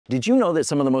Did you know that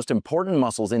some of the most important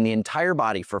muscles in the entire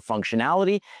body for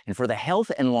functionality and for the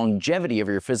health and longevity of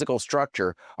your physical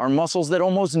structure are muscles that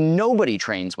almost nobody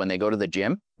trains when they go to the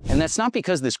gym? And that's not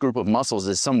because this group of muscles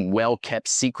is some well-kept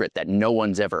secret that no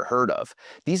one's ever heard of.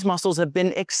 These muscles have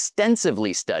been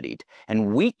extensively studied,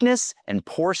 and weakness and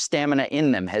poor stamina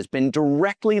in them has been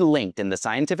directly linked in the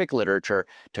scientific literature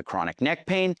to chronic neck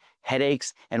pain,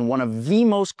 headaches, and one of the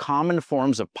most common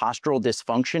forms of postural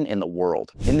dysfunction in the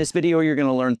world. In this video, you're going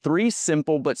to learn 3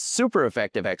 simple but super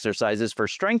effective exercises for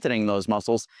strengthening those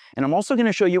muscles, and I'm also going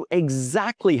to show you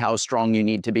exactly how strong you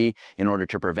need to be in order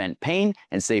to prevent pain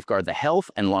and safeguard the health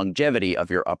and longevity of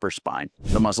your upper spine.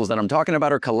 The muscles that I'm talking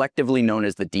about are collectively known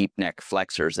as the deep neck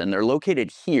flexors, and they're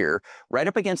located here, right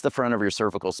up against the front of your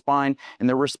cervical spine, and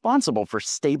they're responsible for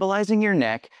stabilizing your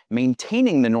neck,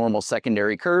 maintaining the normal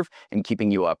secondary curve, and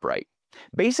keeping you upright.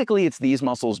 Basically, it's these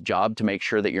muscles' job to make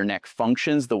sure that your neck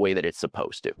functions the way that it's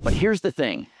supposed to. But here's the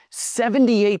thing,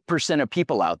 78% of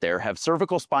people out there have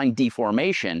cervical spine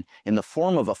deformation in the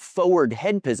form of a forward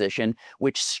head position,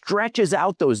 which stretches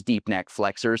out those deep neck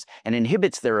flexors and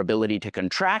inhibits their ability to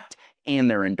contract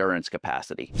and their endurance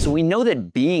capacity. So we know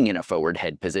that being in a forward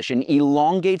head position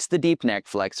elongates the deep neck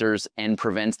flexors and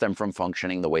prevents them from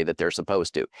functioning the way that they're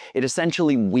supposed to. It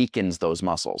essentially weakens those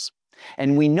muscles.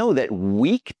 And we know that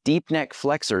weak deep neck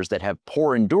flexors that have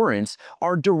poor endurance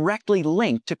are directly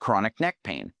linked to chronic neck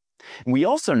pain. We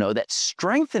also know that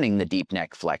strengthening the deep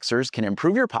neck flexors can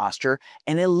improve your posture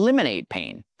and eliminate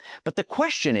pain. But the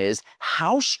question is,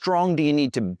 how strong do you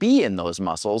need to be in those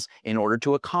muscles in order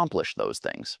to accomplish those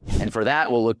things? And for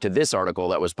that, we'll look to this article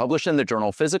that was published in the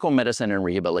journal Physical Medicine and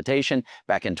Rehabilitation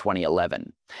back in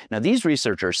 2011. Now, these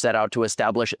researchers set out to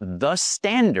establish the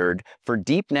standard for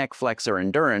deep neck flexor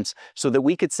endurance so that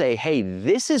we could say, hey,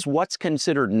 this is what's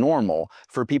considered normal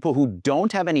for people who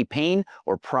don't have any pain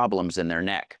or problems in their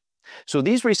neck. So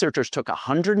these researchers took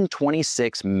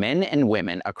 126 men and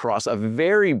women across a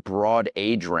very broad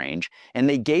age range, and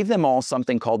they gave them all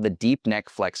something called the deep neck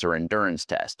flexor endurance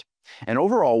test. And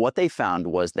overall, what they found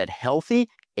was that healthy,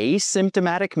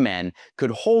 asymptomatic men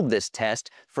could hold this test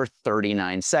for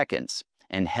 39 seconds.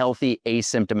 And healthy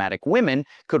asymptomatic women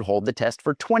could hold the test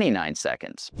for 29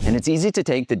 seconds. And it's easy to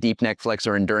take the deep neck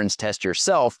flexor endurance test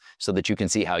yourself so that you can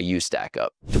see how you stack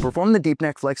up. To perform the deep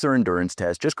neck flexor endurance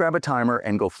test, just grab a timer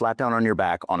and go flat down on your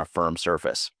back on a firm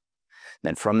surface.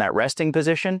 Then from that resting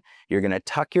position, you're going to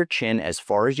tuck your chin as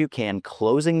far as you can,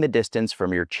 closing the distance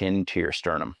from your chin to your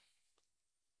sternum.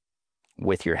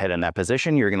 With your head in that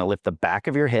position, you're going to lift the back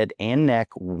of your head and neck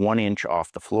 1 inch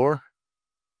off the floor.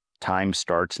 Time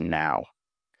starts now.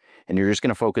 And you're just going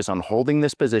to focus on holding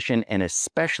this position and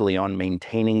especially on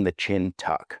maintaining the chin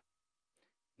tuck.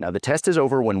 Now, the test is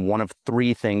over when one of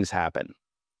 3 things happen.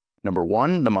 Number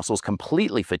 1, the muscles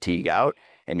completely fatigue out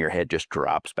and your head just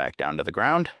drops back down to the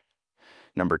ground.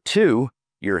 Number 2,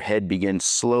 your head begins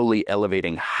slowly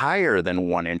elevating higher than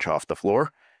 1 inch off the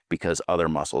floor because other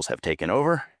muscles have taken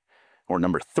over. Or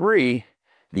number 3,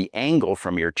 the angle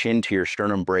from your chin to your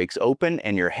sternum breaks open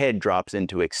and your head drops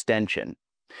into extension.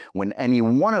 When any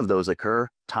one of those occur,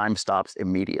 time stops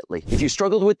immediately. If you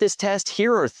struggled with this test,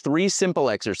 here are 3 simple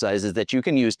exercises that you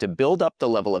can use to build up the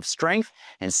level of strength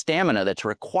and stamina that's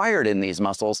required in these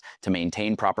muscles to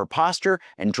maintain proper posture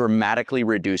and dramatically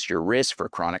reduce your risk for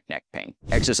chronic neck pain.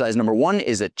 Exercise number 1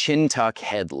 is a chin tuck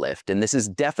head lift, and this is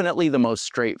definitely the most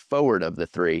straightforward of the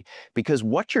 3 because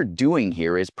what you're doing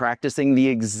here is practicing the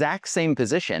exact same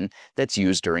position that's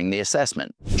used during the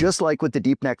assessment. Just like with the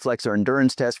deep neck flexor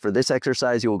endurance test, for this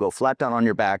exercise, you will go flat down on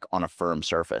your back on a firm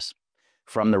surface.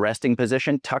 From the resting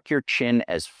position, tuck your chin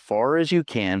as far as you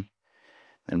can,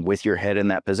 and with your head in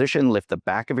that position, lift the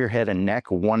back of your head and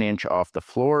neck 1 inch off the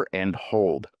floor and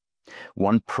hold.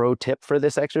 One pro tip for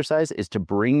this exercise is to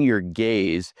bring your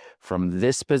gaze from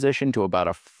this position to about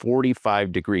a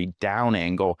 45-degree down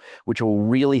angle, which will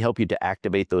really help you to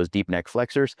activate those deep neck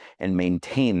flexors and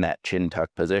maintain that chin tuck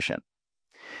position.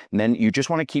 And then you just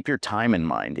want to keep your time in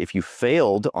mind. If you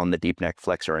failed on the deep neck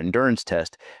flexor endurance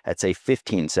test at say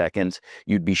 15 seconds,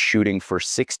 you'd be shooting for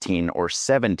 16 or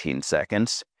 17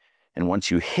 seconds. And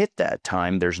once you hit that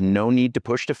time, there's no need to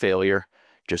push to failure.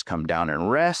 Just come down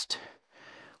and rest,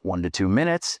 1 to 2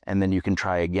 minutes, and then you can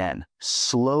try again,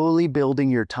 slowly building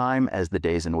your time as the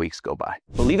days and weeks go by.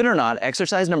 Believe it or not,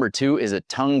 exercise number 2 is a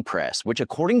tongue press, which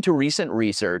according to recent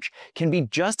research can be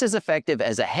just as effective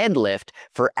as a head lift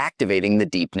for activating the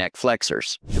deep neck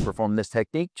flexors. To perform this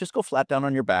technique, just go flat down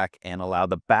on your back and allow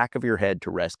the back of your head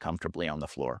to rest comfortably on the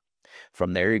floor.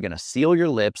 From there, you're going to seal your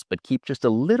lips, but keep just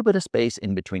a little bit of space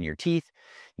in between your teeth.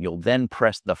 You'll then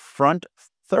press the front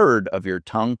third of your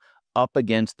tongue up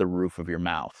against the roof of your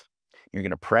mouth. You're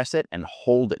going to press it and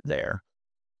hold it there.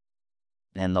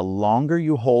 And the longer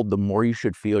you hold, the more you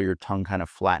should feel your tongue kind of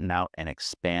flatten out and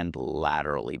expand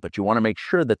laterally. But you want to make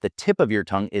sure that the tip of your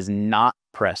tongue is not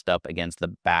pressed up against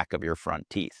the back of your front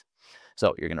teeth.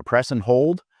 So you're going to press and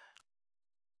hold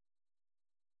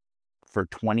for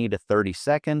 20 to 30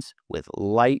 seconds with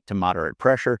light to moderate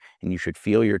pressure, and you should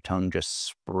feel your tongue just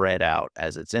spread out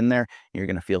as it's in there. You're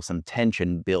going to feel some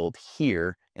tension build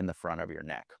here in the front of your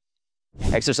neck.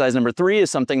 Exercise number 3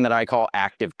 is something that I call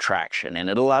active traction, and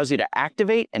it allows you to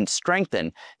activate and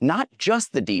strengthen not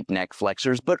just the deep neck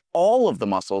flexors, but all of the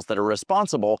muscles that are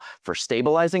responsible for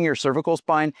stabilizing your cervical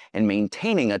spine and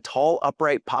maintaining a tall,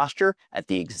 upright posture at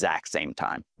the exact same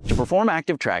time. To perform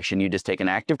active traction, you just take an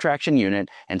active traction unit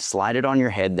and slide it on your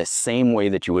head the same way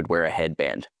that you would wear a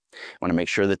headband. You want to make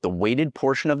sure that the weighted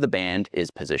portion of the band is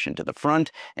positioned to the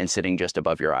front and sitting just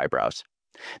above your eyebrows.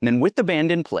 And then with the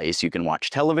band in place, you can watch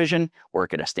television,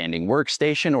 work at a standing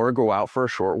workstation, or go out for a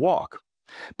short walk.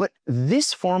 But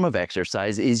this form of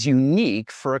exercise is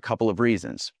unique for a couple of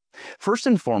reasons. First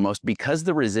and foremost, because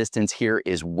the resistance here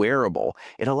is wearable,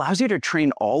 it allows you to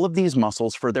train all of these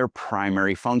muscles for their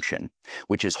primary function,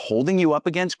 which is holding you up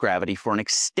against gravity for an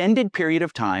extended period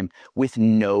of time with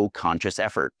no conscious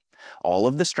effort. All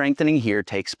of the strengthening here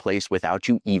takes place without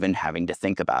you even having to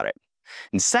think about it.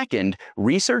 And second,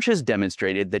 research has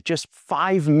demonstrated that just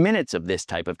 5 minutes of this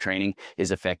type of training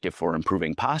is effective for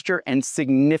improving posture and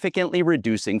significantly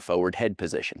reducing forward head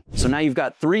position. So now you've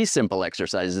got 3 simple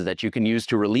exercises that you can use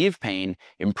to relieve pain,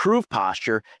 improve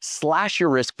posture, slash your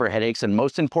risk for headaches, and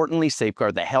most importantly,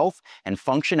 safeguard the health and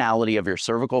functionality of your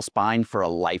cervical spine for a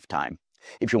lifetime.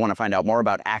 If you want to find out more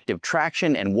about active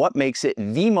traction and what makes it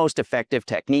the most effective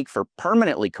technique for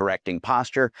permanently correcting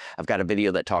posture, I've got a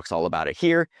video that talks all about it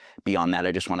here. Beyond that,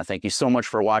 I just want to thank you so much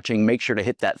for watching. Make sure to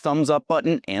hit that thumbs up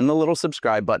button and the little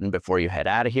subscribe button before you head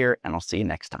out of here, and I'll see you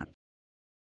next time.